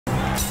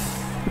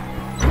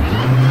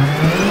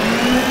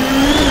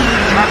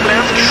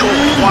short,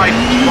 wide,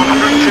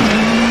 150.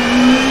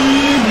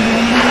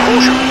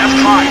 Caution, left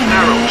 5,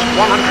 narrows,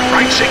 100,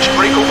 right 6,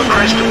 brake over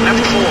crest, and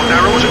left 4,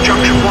 narrows at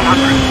junction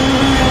 100.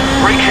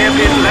 Brake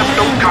hairpin, left,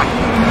 don't cut.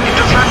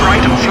 Into flat right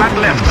and flat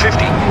left,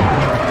 50.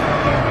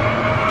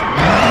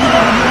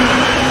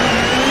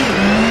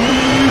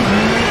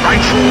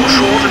 Right 4,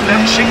 short and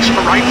left 6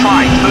 for right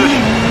 5, 30.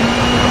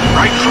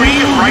 Right 3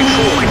 and right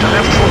 4 into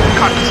left 4,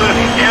 cut 30.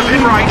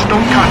 Hairpin right,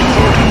 don't cut,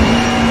 40.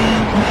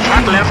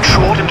 Flat left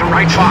short into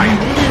right 5.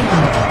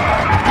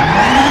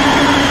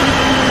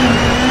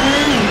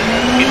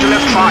 Into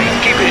left 5,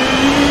 keep in.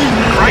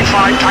 Right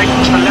 5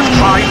 tightens for left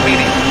 5,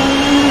 medium.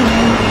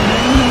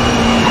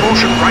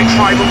 Caution, right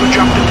 5 over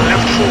jumped into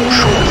left 4,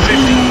 short,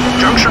 50.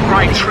 Junction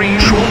right 3,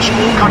 short,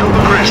 small cut over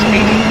crest,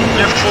 80.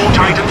 Left 4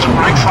 tightens and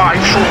right 5,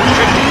 short,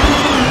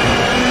 50.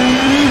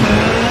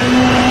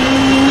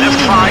 Left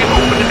 5,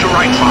 open into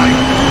right 5.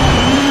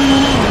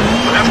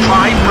 Left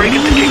 5, brake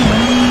into king.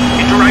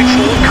 Into right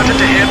 4, cut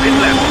into hairpin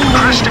left.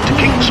 Crest into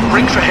kings,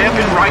 brake for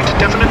hairpin right,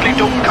 definitely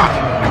don't cut.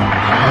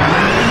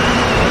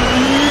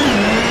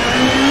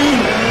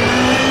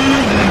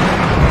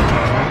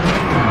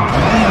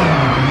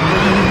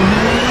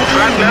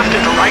 Flat left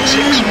into right 6,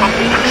 up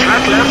and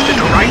flat left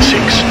into right 6,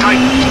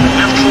 tightens.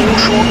 Left 4,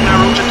 short,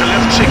 narrows into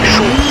left 6,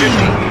 short,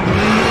 50.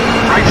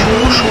 Right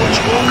 4, short,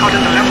 small cut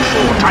into left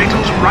 4,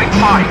 tightens, right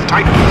 5,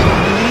 tightens.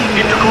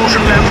 Into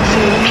caution left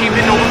 4, keep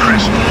in over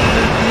crest.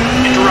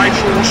 Into right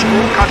 4,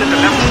 small cut into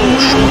left 4,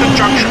 short at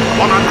junction,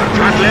 100,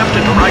 flat left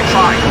into right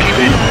 5, keep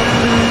in.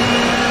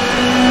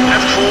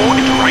 Left 4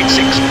 into right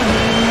 6.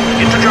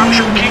 Into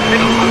junction, keep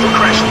middle, over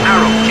crest,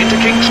 narrow, into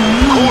kings.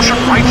 Caution,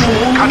 right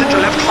 4, cut into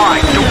left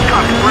 5, don't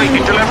cut, brake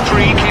into left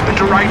 3, keep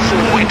into right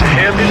 4, into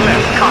hairpin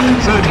left, cut,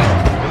 30.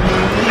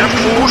 Left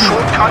 4,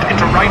 short cut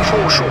into right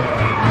 4, short.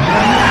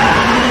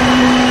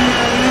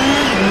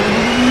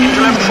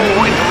 Into left 4,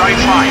 into right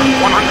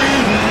 5, 100.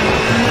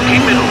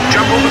 Keep middle,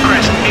 jump over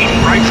crest, 80,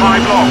 right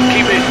 5 long,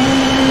 keep in.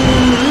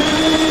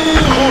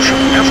 And caution,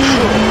 left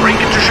 4,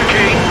 brake into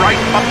chicane, right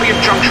bumpy at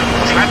junction,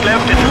 flat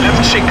left into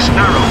left 6,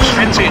 narrows,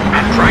 fence in,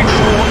 and right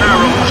 4,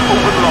 narrows,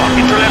 open long,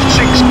 into left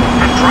 6,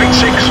 and right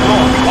 6,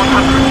 long,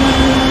 100.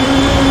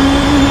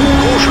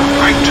 Caution,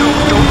 right 2,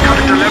 don't cut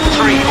into left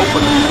 3,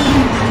 open.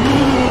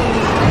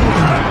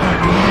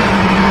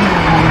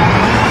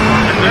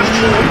 Left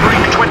 4,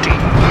 brake 20.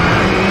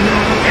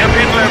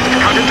 Hairpin left,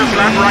 cut into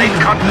flat right,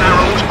 cut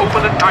narrows,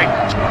 open and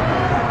tightens.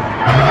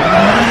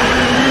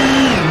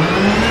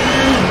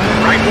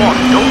 Right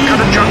 1, don't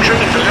cut at junction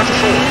into left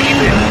 4, keep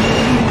in.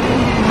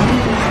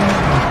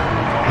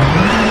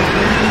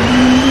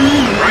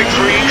 Right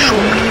 3,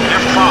 short,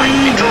 left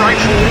 5, into right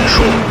 4,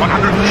 short,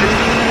 150.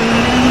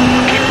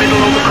 Keep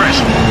middle over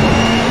crest.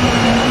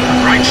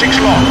 Right 6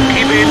 long,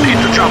 keep in,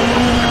 into jump.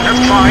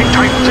 Left 5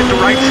 tightens into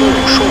right 4,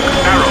 short,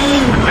 narrows.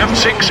 Left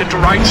 6 into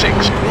right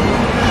 6.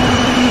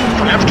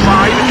 Left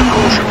 5 into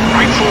caution,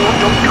 right 4,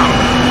 don't cut.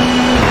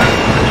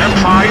 Left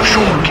 5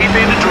 short, keep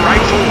in into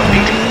right 4,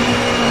 80.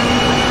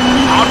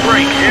 Hard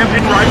brake,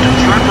 hairpin right and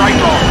flat right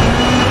long.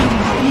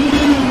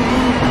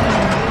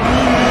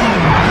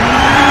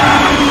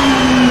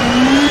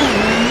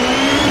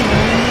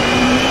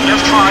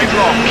 Left 5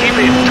 long, keep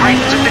in,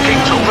 tightens into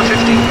kings, over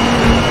 50.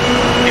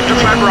 Into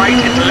flat right,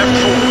 into left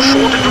 4,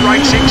 short into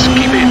right 6,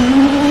 keep in.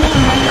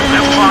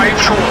 Left 5,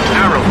 short,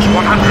 narrows,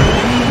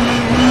 100.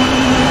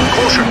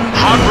 Caution,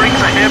 hard brake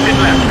for hairpin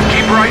left,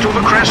 keep right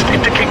over crest,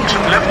 into kings,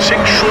 and left 6,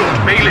 short,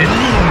 bail in.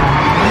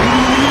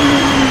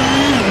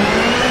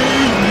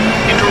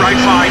 Into right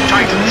 5,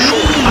 tightens,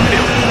 short,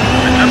 uphill.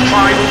 And left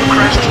 5 over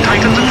crest,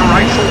 tightens into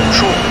right 4,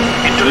 short.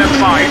 Into left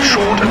 5,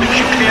 short, and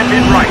acute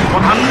hairpin right,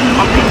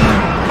 100, uphill.